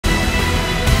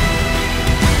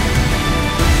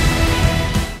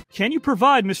Can you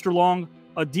provide, Mr. Long,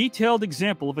 a detailed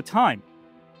example of a time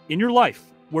in your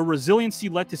life where resiliency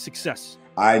led to success?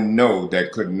 I know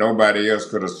that nobody else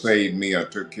could have saved me or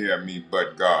took care of me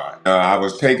but God. I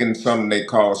was taking something they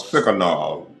call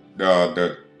Sicanol,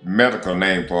 the medical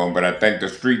name for them, but I think the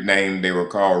street name they were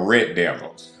called Red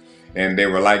Devils. And they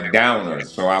were like downers,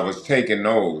 so I was taking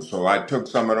those. So I took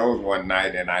some of those one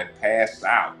night and I passed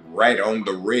out right on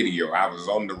the radio. I was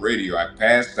on the radio, I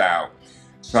passed out.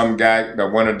 Some guy,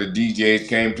 one of the DJs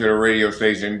came to the radio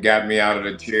station, got me out of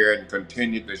the chair and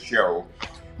continued the show.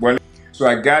 Well, so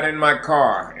I got in my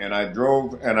car and I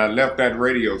drove and I left that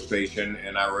radio station,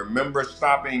 and I remember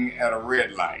stopping at a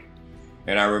red light.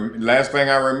 And last thing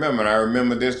I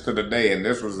remember this to the day, and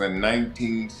this was in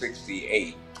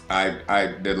 1968.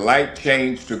 The light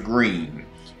changed to green.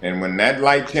 And when that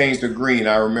light changed to green,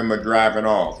 I remember driving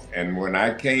off. And when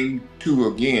I came to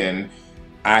again,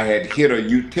 I had hit a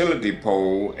utility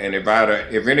pole, and if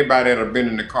anybody had been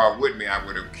in the car with me, I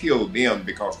would have killed them,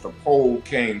 because the pole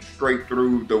came straight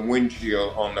through the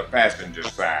windshield on the passenger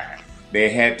side. They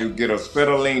had to get a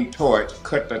acetylene torch,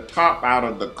 cut the top out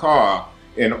of the car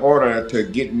in order to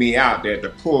get me out. They had to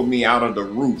pull me out of the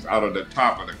roof, out of the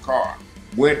top of the car.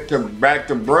 Back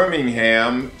to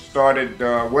Birmingham,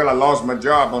 I lost my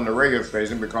job on the radio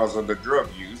station because of the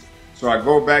drug use. So I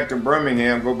go back to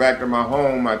Birmingham, go back to my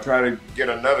home. I try to get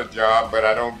another job, but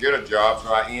I don't get a job.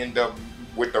 So I end up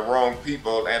with the wrong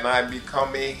people and I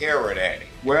become a heroin addict.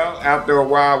 Well, after a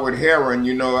while with heroin,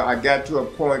 I got to a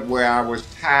point where I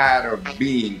was tired of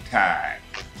being tired.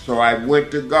 So I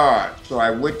went to God.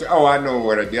 I know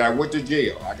what I did. I went to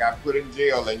jail. I got put in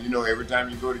jail, and every time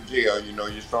you go to jail,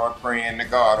 you start praying to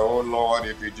God, oh Lord,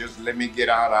 if you just let me get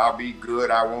out, I'll be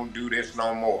good. I won't do this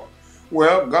no more.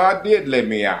 Well, God did let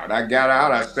me out. I got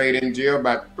out. I stayed in jail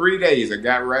about 3 days. I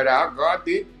got right out. God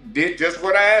did just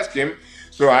what I asked him.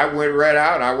 So I went right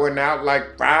out. I went out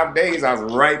like 5 days. I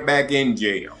was right back in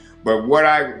jail. But what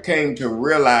I came to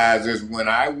realize is when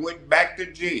I went back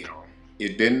to jail,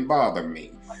 it didn't bother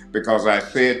me, because I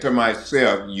said to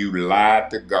myself, you lied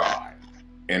to God.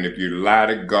 And if you lie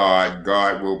to God,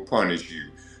 God will punish you.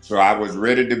 So I was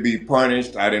ready to be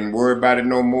punished. I didn't worry about it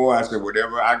no more. I said,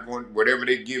 whatever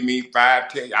they give me, 5,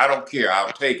 10, I don't care.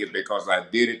 I'll take it, because I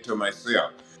did it to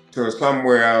myself. To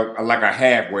somewhere like a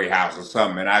halfway house or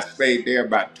something. And I stayed there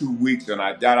about 2 weeks, and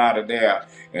I got out of there,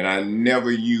 and I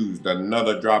never used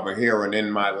another drop of heroin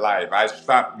in my life. I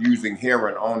stopped using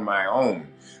heroin on my own,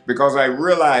 because I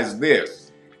realized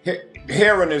this.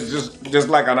 Heroin is just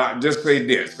like just say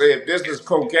this. Say if this is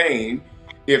cocaine,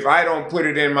 if I don't put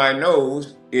it in my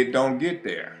nose, it don't get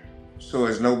there. So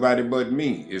it's nobody but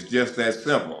me. It's just that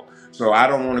simple. So I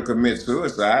don't want to commit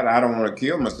suicide. I don't want to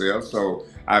kill myself. So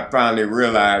I finally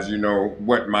realized,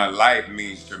 what my life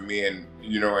means to me. And,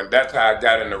 and that's how I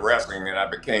got into wrestling, and I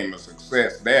became a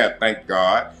success there, thank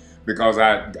God. Because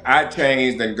I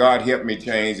changed, and God helped me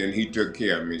change, and he took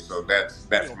care of me. So that's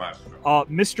my story.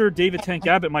 Mr. David Tank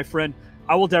Abbott, my friend,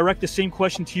 I will direct the same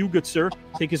question to you, good sir.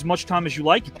 Take as much time as you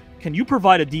like. Can you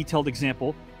provide a detailed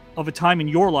example of a time in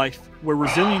your life where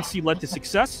resiliency led to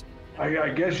success? I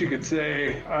guess you could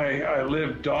say I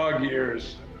lived dog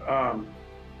years,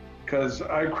 because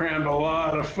I crammed a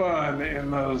lot of fun in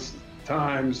those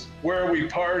times. Where are we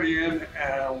partying,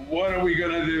 and what are we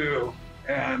going to do?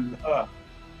 And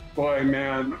boy,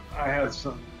 man, I had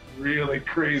some really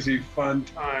crazy fun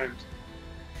times.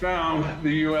 Found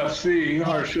the UFC,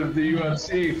 or should the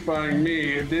UFC find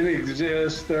me? It didn't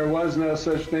exist. There was no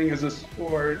such thing as a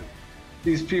sport.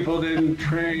 These people didn't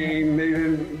train.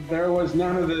 There was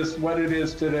none of this, what it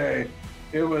is today.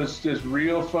 It was just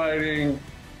real fighting.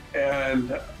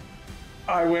 And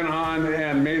I went on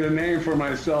and made a name for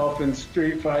myself in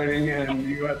street fighting and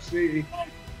UFC.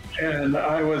 And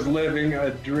I was living a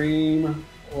dream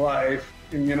life.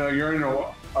 And you're in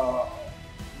a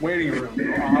waiting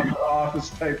room, office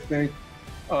type thing,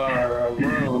 or a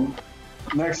room.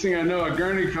 Next thing I know, a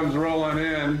gurney comes rolling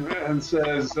in and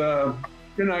says,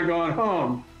 you're not going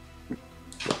home.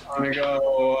 And I go,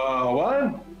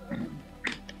 what?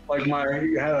 Like I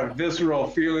had a visceral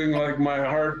feeling, like my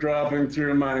heart dropping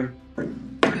through my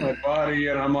body.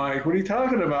 And I'm like, what are you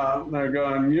talking about? And they're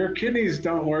going, your kidneys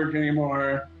don't work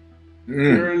anymore.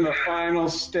 You're in the final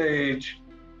stage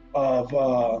of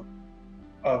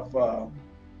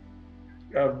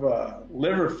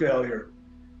liver failure,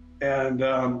 and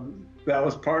that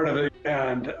was part of it.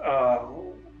 And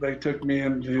they took me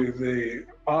into the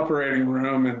operating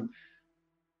room, and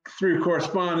through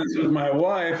correspondence with my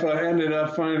wife, I ended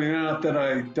up finding out that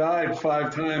I died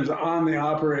 5 times on the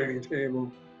operating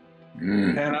table,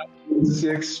 and I had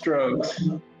 6 strokes.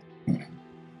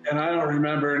 and I don't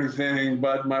remember anything,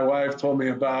 but my wife told me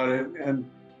about it. And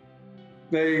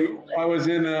I was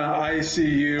in the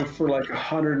ICU for like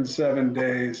 107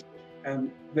 days,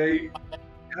 and they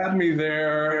had me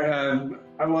there, and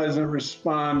I wasn't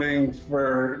responding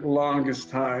for the longest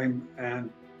time. And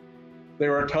they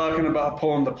were talking about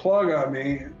pulling the plug on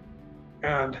me,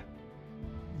 and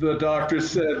the doctor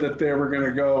said that they were going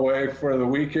to go away for the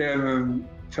weekend and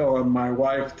telling my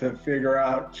wife to figure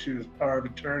out, she was power of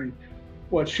attorney,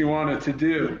 what she wanted to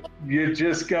do. You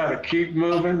just got to keep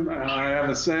moving. I have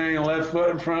a saying, left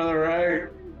foot in front of the right,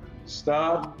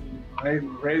 stop,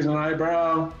 raise an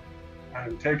eyebrow,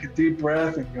 and take a deep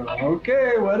breath and go,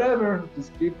 okay, whatever,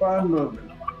 just keep on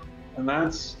moving. And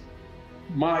that's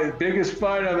my biggest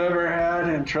fight I've ever had.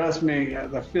 And trust me,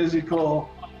 the physical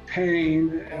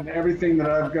pain and everything that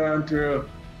I've gone through,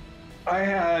 I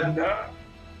had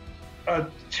a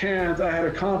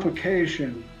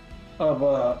complication of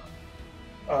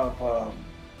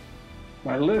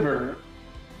my liver.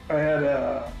 I had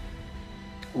a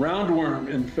roundworm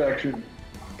infection,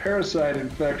 parasite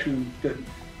infection that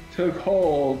took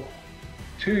hold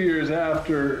 2 years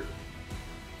after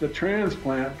the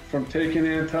transplant from taking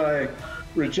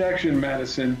anti-rejection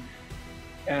medicine.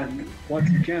 And once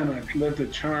again, I've lived a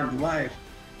charmed life.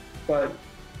 But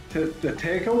the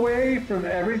takeaway from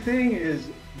everything is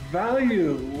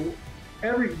value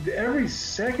every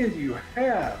second you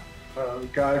have. A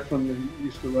guy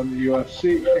used to run the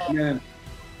UFC came in,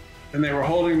 and they were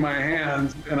holding my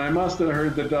hands, and I must have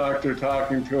heard the doctor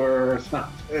talking to her or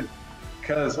something,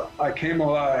 because I came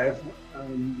alive.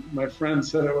 My friend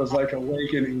said it was like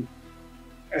awakening.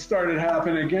 It started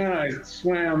happening again. I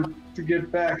swam to get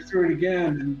back through it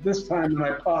again, and this time when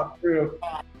I popped through,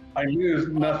 I knew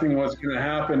nothing was going to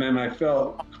happen, and I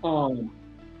felt calm.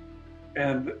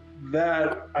 And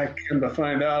that, I came to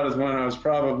find out, is when I was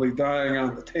probably dying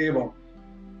on the table.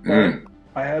 But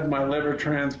I had my liver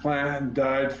transplant and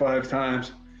died 5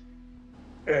 times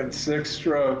and 6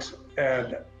 strokes.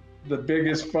 And the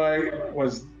biggest fight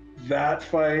was that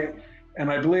fight,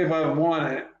 and I believe I've won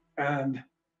it. And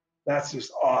that's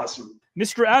just awesome.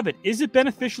 Mr. Abbott, is it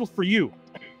beneficial for you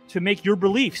to make your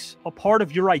beliefs a part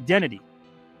of your identity?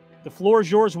 The floor is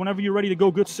yours whenever you're ready to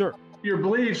go, good sir. Your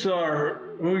beliefs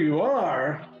are who you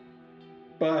are,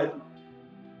 but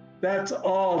that's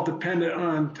all dependent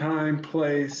on time,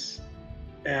 place,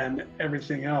 and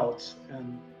everything else.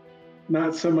 And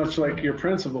not so much like your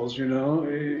principles, you know.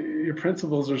 Your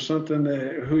principles are something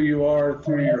that who you are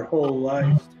through your whole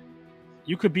life.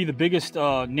 You could be the biggest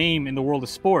name in the world of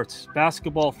sports,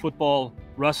 basketball, football,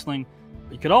 wrestling.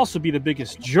 You could also be the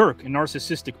biggest jerk and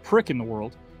narcissistic prick in the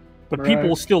world. But people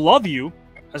will still love you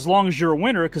as long as you're a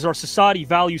winner, because our society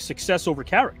values success over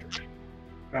character.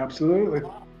 Absolutely.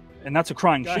 And that's a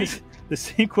crying shame. The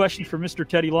same question for Mr.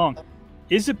 Teddy Long.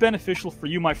 Is it beneficial for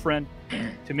you, my friend,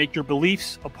 to make your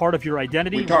beliefs a part of your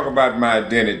identity? We talk about my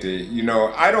identity. You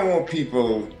know, I don't want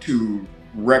people to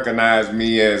recognize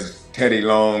me as Teddy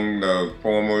Long, the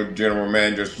former general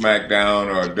manager of SmackDown,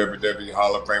 or WWE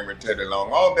Hall of Famer Teddy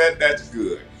Long. All that's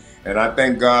good. And I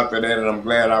thank God for that, and I'm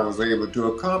glad I was able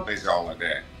to accomplish all of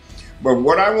that. But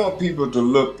what I want people to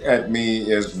look at me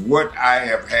is what I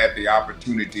have had the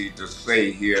opportunity to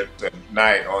say here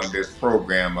tonight on this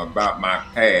program about my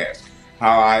past,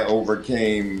 how I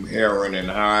overcame heroin and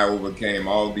how I overcame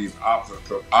all these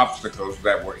obstacles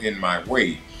that were in my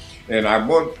way. And I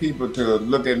want people to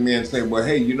look at me and say, well,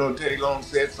 hey, you know, Teddy Long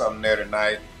said something there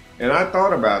tonight. And I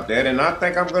thought about that, and I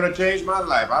think I'm going to change my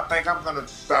life. I think I'm going to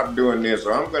stop doing this,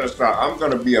 or I'm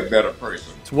going to be a better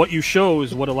person. It's what you show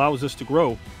is what allows us to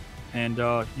grow. And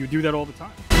you do that all the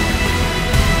time.